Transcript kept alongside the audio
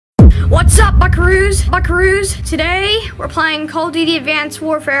What's up, buckaroos? Buckaroos, today we're playing Call of Duty Advanced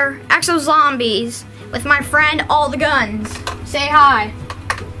Warfare EXO Zombies with my friend All the Guns. Say hi.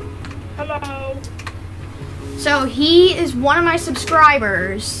 Hello. So he is one of my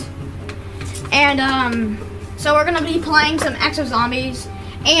subscribers. And so we're gonna be playing some EXO Zombies.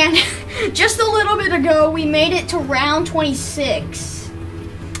 And just a little bit ago we made it to round 26.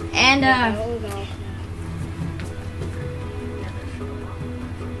 And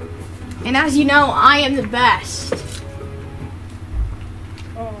and as you know, I am the best.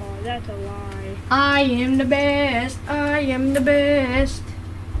 Oh, that's a lie. I am the best. I am the best.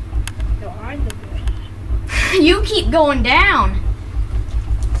 No, I'm the best. You keep going down.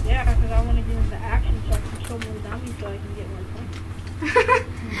 Yeah, because I want to get into action so I can kill more zombies so I can get more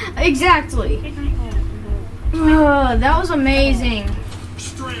points. Exactly. That was amazing.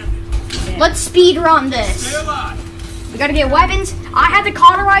 Stranded. Let's speed run this. Stay alive. We gotta get weapons. I had the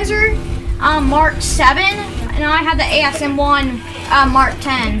cauterizer, Mark 7, and I had the ASM1, Mark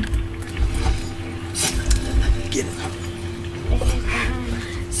 10. Get it.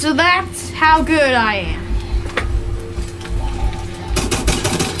 So that's how good I am.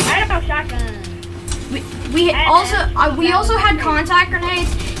 I have a shotgun. We also had contact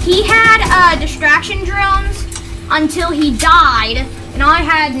grenades. He had distraction drones until he died, and I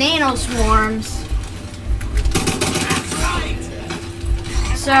had nano swarms.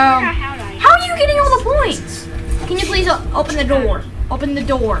 So, how are you getting all the points? Can you please open the door? Open the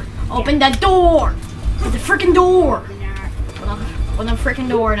door. Open the door. Open the freaking door. Open the freaking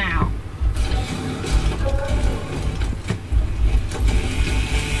door now.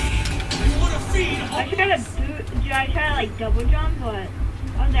 I should have I try to like double jump, but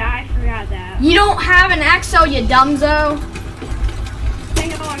I forgot that. You don't have an EXO, you dumzo. I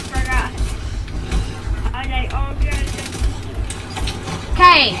know, I forgot. I was like, oh god.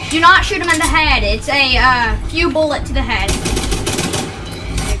 Okay, do not shoot him in the head. It's a few bullet to the head.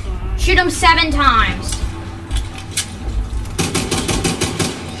 Shoot him 7 times.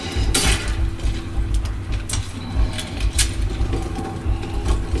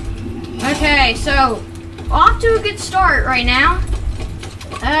 Okay, so off to a good start right now.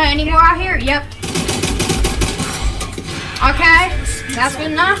 Any more out here? Yep. Okay, that's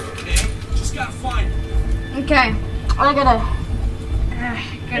good enough. Just gotta find it. Okay, I gotta.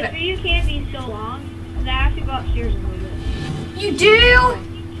 You can't be so long. I have to go upstairs a little bit. You do?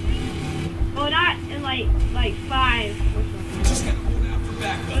 Well, not in like 5 or something. Just gotta hold out for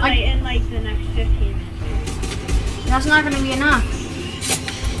back. Like in like the next 15 minutes. That's not gonna be enough.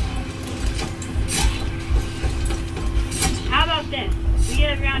 How about this? We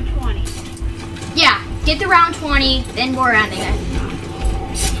get around 20. Yeah, get to round 20, then we're ending it.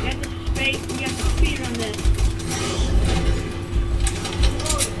 We have to speed run this.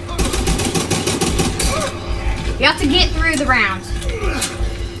 You have to get through the rounds.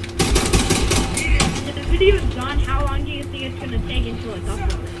 If the video is done, how long do you think it's gonna take until it's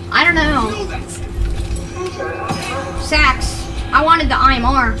uploaded? I don't know. Sax. I wanted the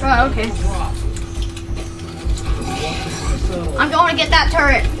IMR. Oh, okay. I'm going to get that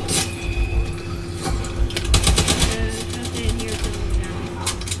turret.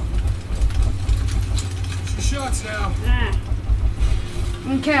 Two shots now.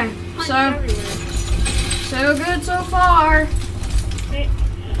 Okay, so good so far.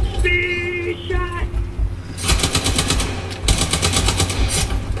 Speed shot.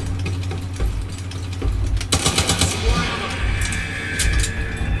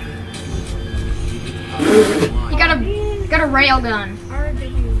 You got a rail gun.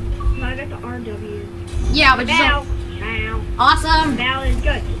 RW. No, I got the RW. Yeah, but Bow. awesome. Bow is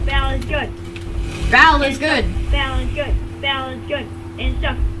good. Bow is good. Battle is good. Bow is good. Bow is good. And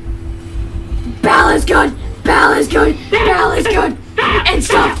stuff. Battle is good. Battle is good. Battle is good. And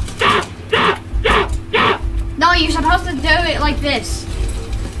stuff. No, you're supposed to do it like this.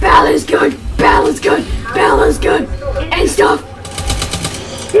 Battle is good. Battle is good. Battle is good. And stuff.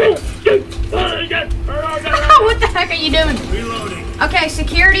 What the heck are you doing? Reloading. Okay,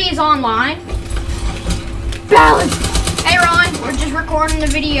 security is online. Balance. Hey Ron, we're just recording the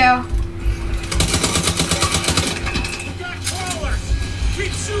video. We got crawlers.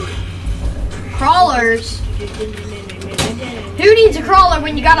 Keep shooting. Crawlers? Who needs a crawler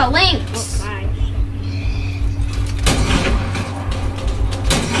when you got a lynx? I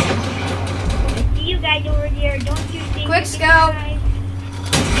see you guys over there. Don't you think? Quick scope.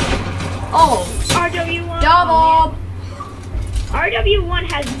 Oh. RW1. Double. RW1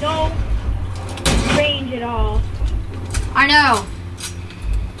 has no range at all. I know.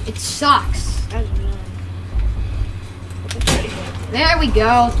 It sucks. That's annoying. There we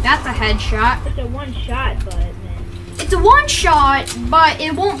go. That's a headshot. It's a one shot, but man. It's a one shot, but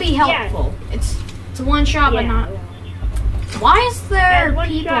it won't be helpful. Yeah. It's a one shot, but not. Why is there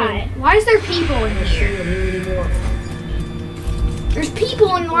people? Why is there people in here? There's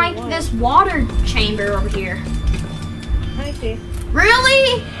people in like this water chamber over here. I see.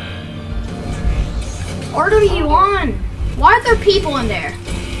 Really? RW1. Why are there people in there?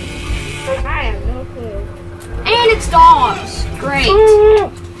 I have no clue. And it's dogs. Great.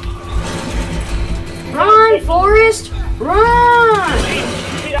 Run, Forrest. Run.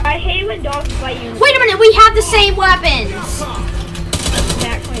 Dude, I hate when dogs bite you. Wait a minute. We have the same weapons.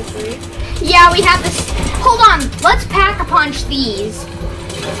 Mac 23. Yeah, we have this. Hold on. Let's pack a punch these.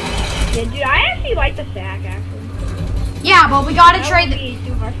 Yeah, dude, I actually like the sack, actually. Yeah, but we gotta trade.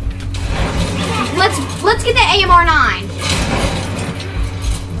 Too harsh. Let's get the AMR9.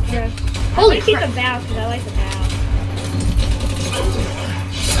 Okay. Holy I'm gonna keep crap. the bow because I like the bow.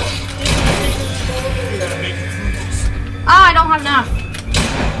 Ah, I don't have enough.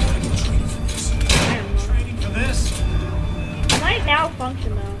 I don't know. Training for this? It might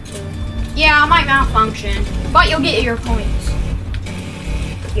malfunction though. So. Yeah, I might malfunction, but you'll get your points.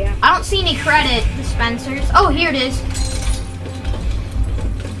 Yeah. I don't see any credit dispensers. Oh, here it is.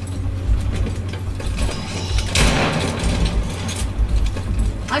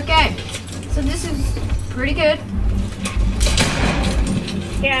 Okay, so this is pretty good.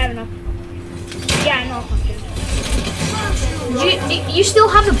 Yeah, I have enough. Yeah, I malfunction. Do you still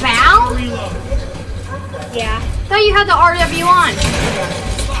have the bow? Yeah. I thought you had the RW on.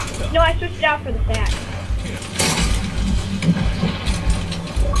 No, I switched it out for the sack.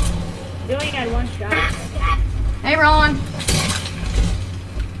 You only had one shot. Hey, Ron.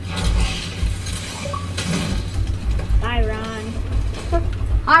 Bye, Ron.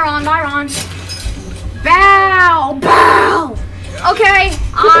 Hi, Ron. Bye, Ron. Bow! Bow! Okay,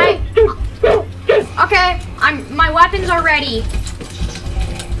 my weapons are ready.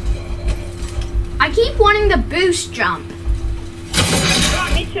 I keep wanting the boost jump.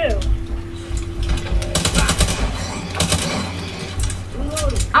 Me too.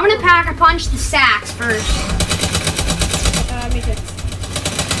 I'm gonna pack a punch the sacks first. Me too.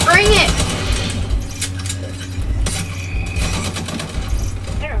 Bring it.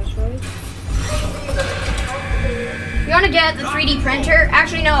 There, I was froze. You wanna get the 3D printer?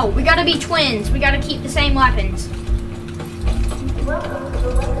 Actually, no. We gotta be twins. We gotta keep the same weapons.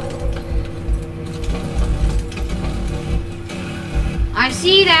 I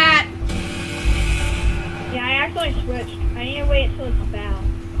see that. Yeah, I actually switched. I need to wait until it's bow.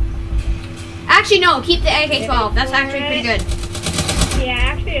 Actually, no. Keep the AK-12. That's actually pretty good. Yeah,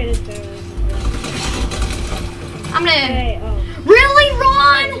 actually it is better. I'm gonna. Hey, oh. Really,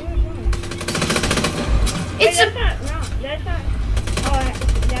 Ron? Wait, It's that's not wrong. That's not. Oh,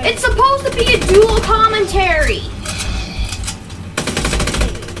 that It's supposed to be a dual commentary.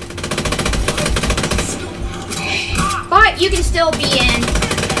 But you can still be in.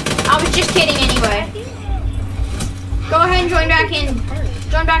 I was just kidding anyway. Go ahead and join back in.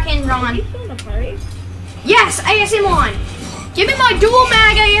 Join back in, Are Ron. you still in the party? Yes, ASM1. Give me my dual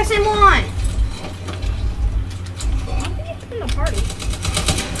mag ASM1. I think he's still in the party.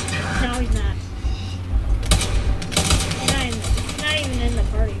 No, he's not. He's not even in the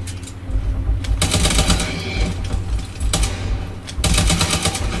party.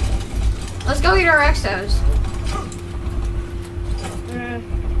 Let's go get our exos.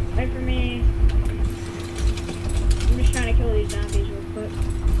 Wait for me. I'm just trying to kill these zombies real quick.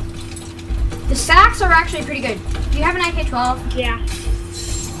 The sacks are actually pretty good. Do you have an AK-12? Yeah.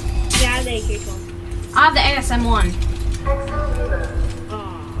 Yeah, I have the AK-12. I have the ASM1.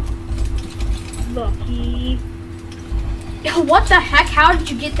 Aw. Lucky. What the heck? How did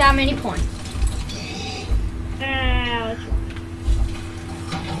you get that many points? Let's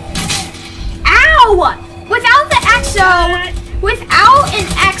Ow! Without the EXO, without an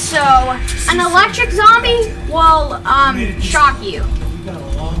EXO, an electric zombie will shock you. You got a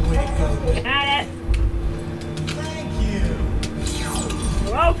long way to go. got it. Thank you.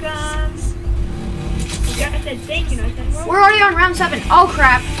 You're welcome. You guys said thank you, and I said welcome. We're already on round 7. Oh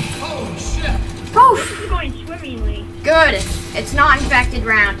crap. Holy shit. This Oof. is going swimmingly. Good. It's not infected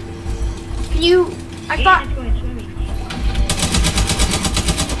round. Can you? I And thought it's going swimming.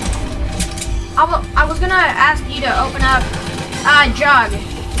 I was gonna ask you to open up jug. You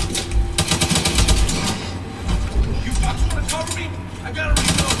fucks want to cover me? I gotta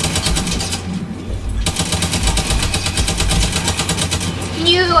reload. Can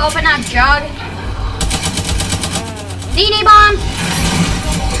you open up jug? DD bomb.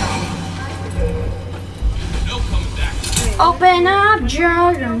 No coming back. Open up,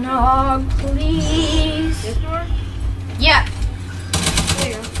 Juggernog, please. This door? Yeah. There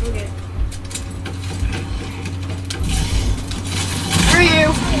you go. Okay. Screw you.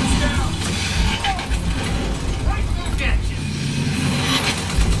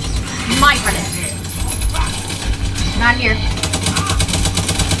 My credit. Not here.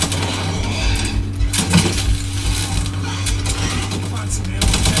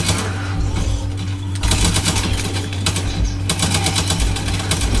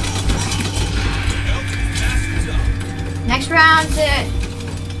 Next round's it.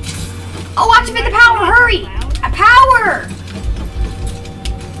 Oh, activate the power! Hurry! A power!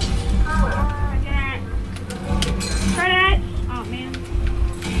 Credit! Oh man.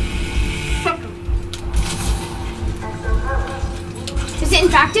 Fuck 'em. Is it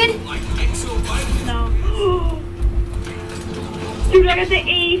infected? No. Dude, I got the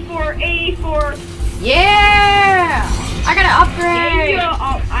A4. Yeah! I gotta There you upgrade. go.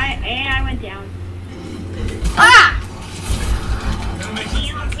 Oh, I went down. Ah!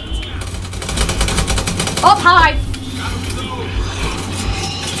 Oh, hi.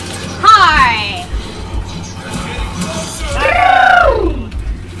 Hi.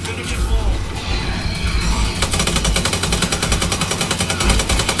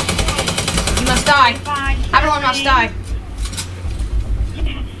 You must die. Fine. Everyone must die.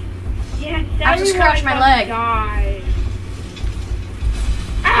 Yes, I just crushed my leg. Die.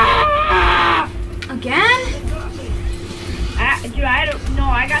 Ah! Again? Dude, I don't know.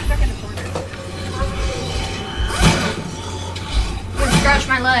 I got stuck in the corner. I scratched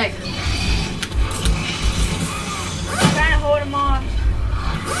my leg. I'm trying to hold him off.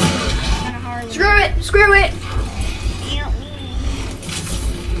 Kind of hard. Screw it. Screw it. Help me.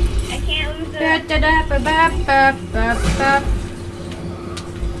 I can't lose Da, it. da, da, ba, ba, ba, ba, ba.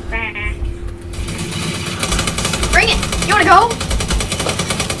 Bring it. You wanna go?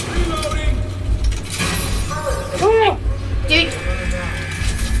 Oh! Dude,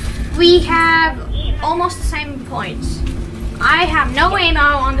 we have almost the same points. I have no ammo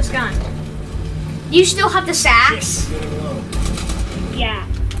on this gun. You still have the sacks? Yeah.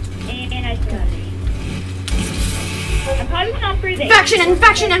 And I still have it. I'm probably gonna upgrade the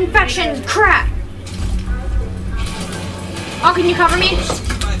Infection! Crap! Oh, can you cover me?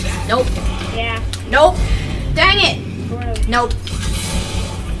 Nope. Yeah. Nope. Dang it. Sort of. Nope.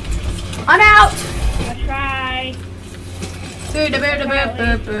 I'm out. I'll try. Open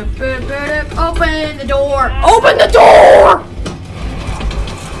the door. Open the door.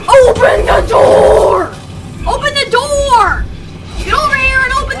 Open the door. Open the door. Get over here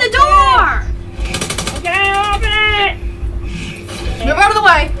and open the door. Okay, open it! Move out of the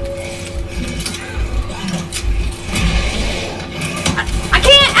way. I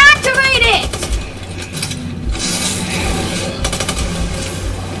can't activate it.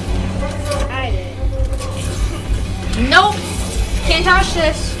 I did. Nope. Can't touch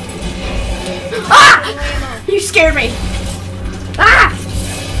this. Ah! You scared me. Ah!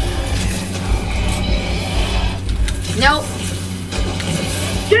 Nope.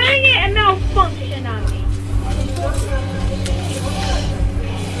 Dang it! It malfunctioned on me.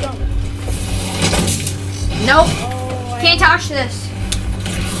 Nope. Oh, Can't touch this.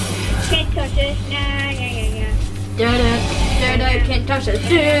 Can't touch it. Nah. Can't touch this.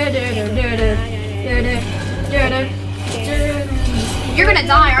 You're gonna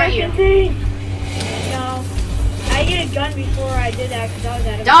die, aren't you? No. I get a gun before I did that because I was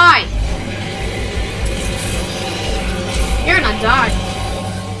out of Die. You're gonna die.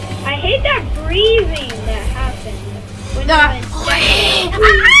 I hate that breathing that happens. When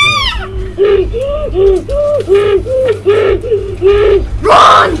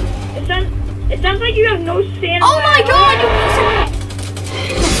Run! It sounds like you have no stamina. Oh my god, you piece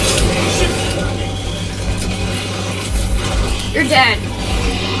of... You're dead.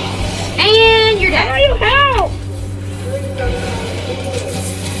 And you're How do dead. you help?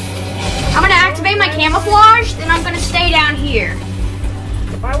 I'm gonna activate my camouflage, then I'm gonna stay down here.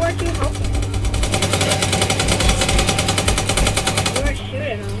 Why weren't you helping? You weren't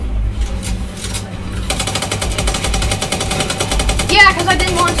shooting him. Yeah, because I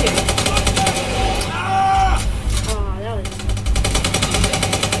didn't want to. Oh, that was...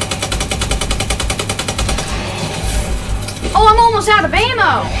 Oh, I'm almost out of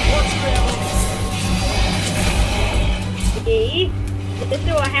ammo. See? This is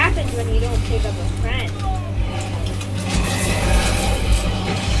what happens when you don't pick up a friend.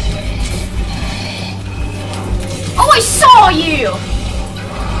 Oh, I saw you.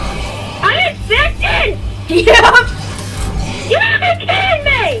 I'm infected! Yep. You haven't killed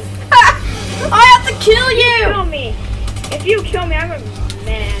me! I have to kill you. Kill me. If If you kill me, I'm gonna be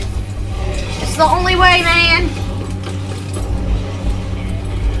mad. It's the only way, man.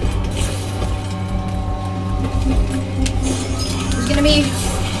 It's gonna be.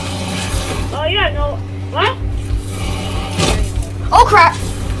 Oh yeah, no. What? Oh crap!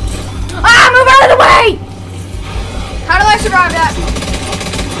 Ah, move out of the way! How do I survive that?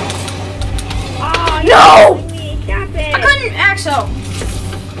 Oh, No! Stop it. I couldn't EXO.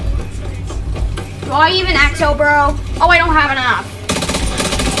 Do I even EXO, bro? Oh, I don't have enough.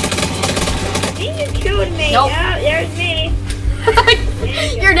 I think you killed me. Nope. Oh, there's me.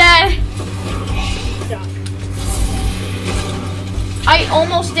 You're dead. Suck. I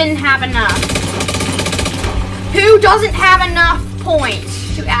almost didn't have enough. Who doesn't have enough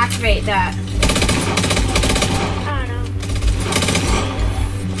points to activate that? I don't know.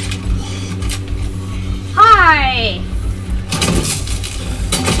 Hi.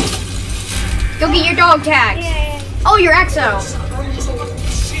 Go get your dog tags. Yeah. Oh, you're EXO. I'm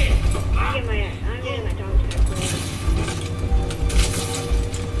getting my dog tag.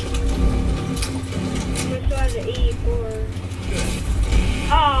 Which was the 84.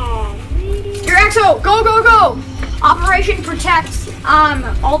 Oh, really? You're EXO. Go, go, go. Operation Protect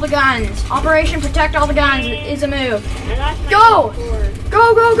all the guns. Operation Protect all the guns is a move. I lost my Go! 84.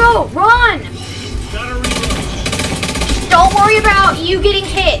 Go, go, go. Run. Gotta reload. Don't worry about you getting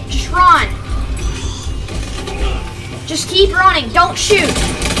hit. Just run. Just keep running. Don't shoot.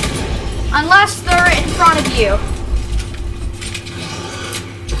 Unless they're in front of you.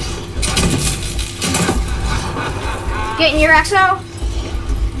 Getting your EXO?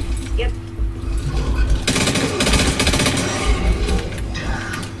 Yep.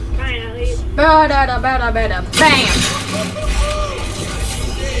 Finally. Ba-da-da-ba-da-ba-da. Bam.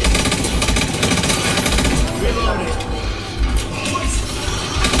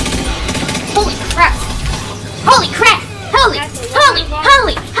 Holy crap. Holy crap. Holy, holy,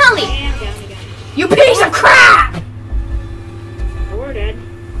 holy, holy. Damn, down again. You piece of crap. We're dead.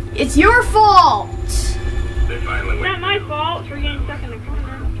 It's your fault. They finally It's went. not my fault for getting stuck in the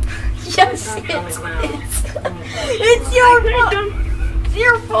corner. Yes, it's your fault. It's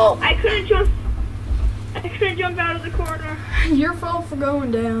your fault. I couldn't jump out of the corner. Your fault for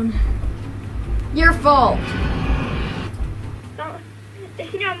going down. Your fault. No,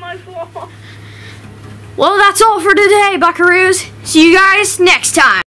 it's not my fault. Well, that's all for today, buckaroos. See you guys next time.